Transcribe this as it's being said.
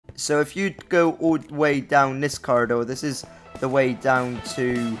So if you go all the way down this corridor, this is the way down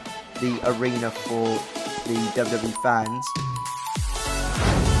to the arena for the WWE fans.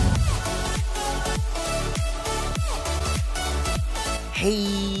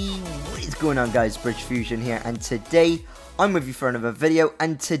 Hey, what is going on, guys? Bridge Fusion here, and today I'm with you for another video,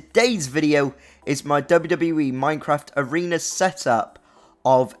 and today's video is my WWE Minecraft arena setup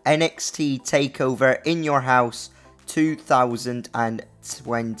of NXT TakeOver in your house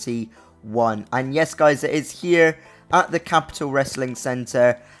 2021. And yes, guys, it is here at the Capital Wrestling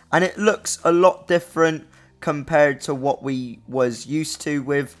Center, and it looks a lot different compared to what we was used to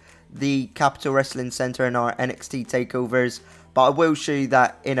with the Capital Wrestling Center in our NXT takeovers, but I will show you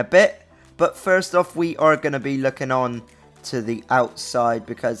that in a bit. But first off, we are going to be looking on to the outside,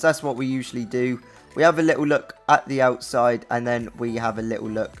 because that's what we usually do. We have a little look at the outside, and then we have a little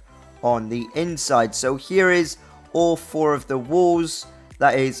look on the inside. So here is all four of the walls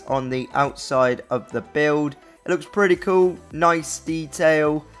that is on the outside of the build. It looks pretty cool, nice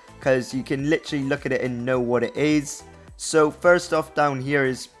detail, because you can literally look at it and know what it is. So first off, down here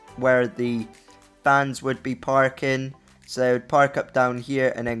is where the fans would be parking. So they would park up down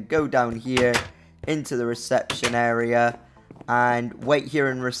here and then go down here into the reception area and wait here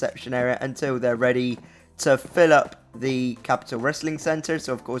in reception area until they're ready to fill up the Capital Wrestling Center.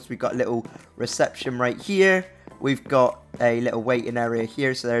 So of course we've got a little reception right here. We've got a little waiting area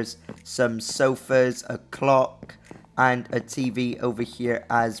here. So there's some sofas, a clock, and a TV over here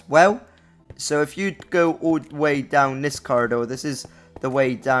as well. So if you go all the way down this corridor, this is the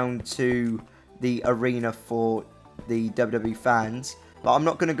way down to the arena for the WWE fans. But I'm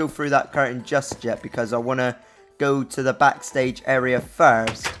not going to go through that curtain just yet, because I want to go to the backstage area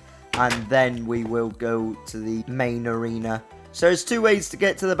first, and then we will go to the main arena. So there's two ways to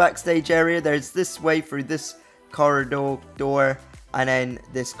get to the backstage area. There's this way through this corridor door, and then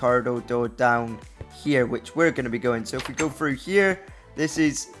this corridor door down here, which we're going to be going. So if we go through here, this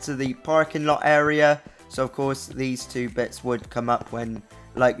is to the parking lot area. So of course these two bits would come up when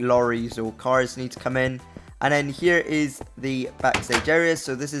like lorries or cars need to come in. And then here is the backstage area.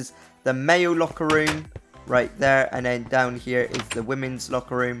 So this is the male locker room right there, and then down here is the women's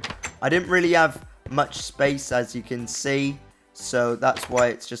locker room. I didn't really have much space, as you can see, so that's why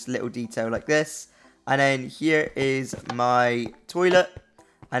it's just a little detail like this. And then here is my toilet,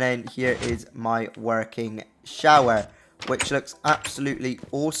 and then here is my working shower, which looks absolutely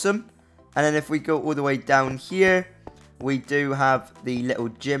awesome. And then if we go all the way down here, we do have the little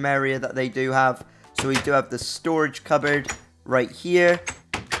gym area that they do have. So we do have the storage cupboard right here,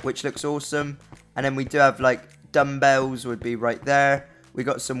 which looks awesome. And then we do have like dumbbells would be right there. We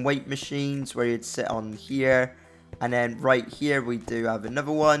got some weight machines where you'd sit on here. And then right here we do have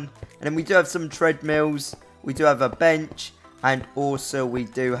another one. And then we do have some treadmills. We do have a bench. And also we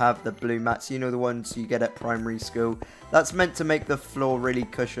do have the blue mats. You know, the ones you get at primary school. That's meant to make the floor really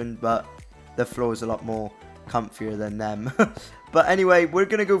cushioned, but the floor is a lot more comfier than them. But anyway, we're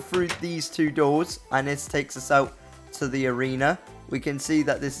going to go through these two doors, and this takes us out to the arena. We can see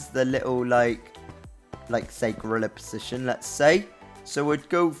that this is the little like say gorilla position, let's say. So we'd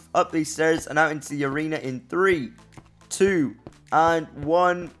go up these stairs and out into the arena in 3, 2, and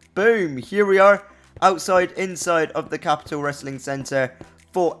 1. Boom! Here we are inside of the Capital Wrestling Center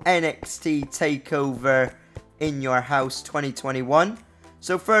for NXT TakeOver in your house 2021.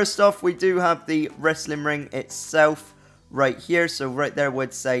 So first off, we do have the wrestling ring itself right here. So right there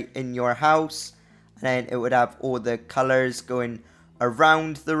would say in your house, and then it would have all the colors going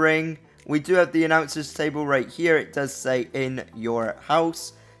around the ring. We do have the announcer's table right here. It does say in your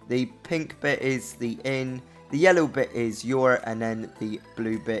house. The pink bit is the in, the yellow bit is your, and then the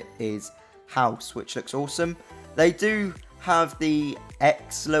blue bit is house, which looks awesome. They do have the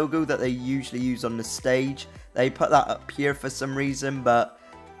X logo that they usually use on the stage. They put that up here for some reason, but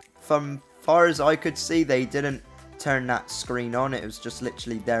from far as I could see, they didn't turn that screen on. It was just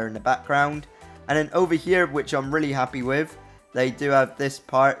literally there in the background. And then over here, which I'm really happy with, they do have this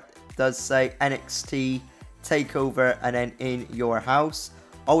part. Does say NXT TakeOver and then in your house.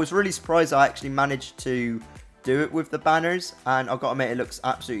 I was really surprised I actually managed to do it with the banners, and I've got to admit, it looks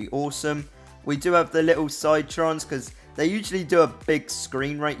absolutely awesome. We do have the little Sidetrons, because they usually do a big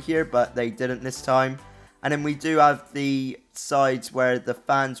screen right here, but they didn't this time. And then we do have the sides where the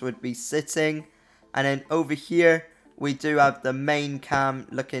fans would be sitting. And then over here, we do have the main cam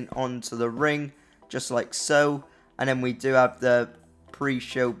looking onto the ring, just like so. And then we do have the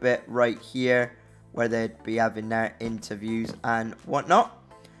pre-show bit right here, where they'd be having their interviews and whatnot.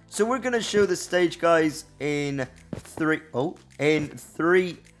 So we're going to show the stage, guys, in 3,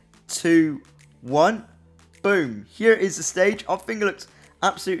 2, 1. Boom. Here is the stage. I think it looks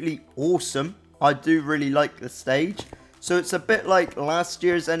absolutely awesome. I do really like the stage. So it's a bit like last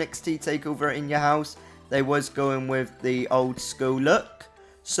year's NXT TakeOver in your house. They was going with the old school look.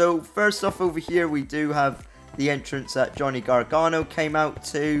 So first off over here we do have the entrance that Johnny Gargano came out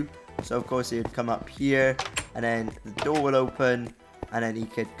to. So of course he'd come up here and then the door will open and then he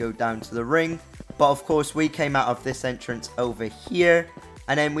could go down to the ring. But of course we came out of this entrance over here.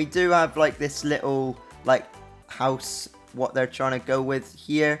 And then we do have like this little like house, what they're trying to go with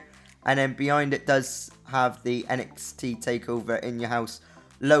here. And then behind it does have the NXT TakeOver in your house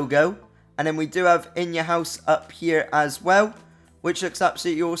logo. And then we do have in your house up here as well, which looks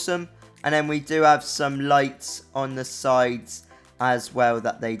absolutely awesome. And then we do have some lights on the sides as well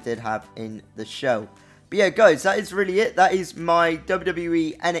that they did have in the show. But yeah guys, that is really it. That is my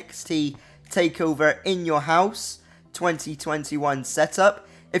WWE NXT TakeOver in your house 2021 setup.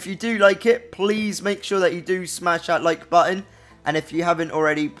 If you do like it, please make sure that you do smash that like button. And if you haven't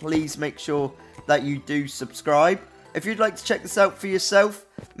already, please make sure that you do subscribe. If you'd like to check this out for yourself,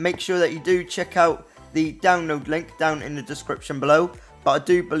 make sure that you do check out the download link down in the description below. But I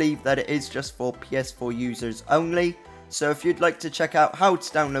do believe that it is just for PS4 users only. So if you'd like to check out how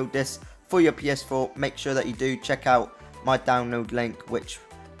to download this for your PS4, make sure that you do check out my download link, which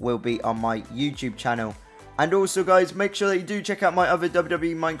will be on my YouTube channel. And also guys, make sure that you do check out my other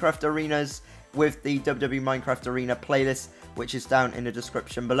WWE Minecraft arenas with the WWE Minecraft Arena playlist, which is down in the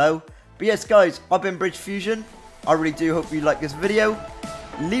description below. But yes guys, I've been Bridge Fusion. I really do hope you like this video.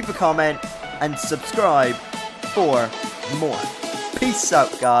 Leave a comment and subscribe for more. Peace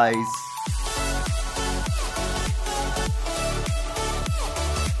out guys.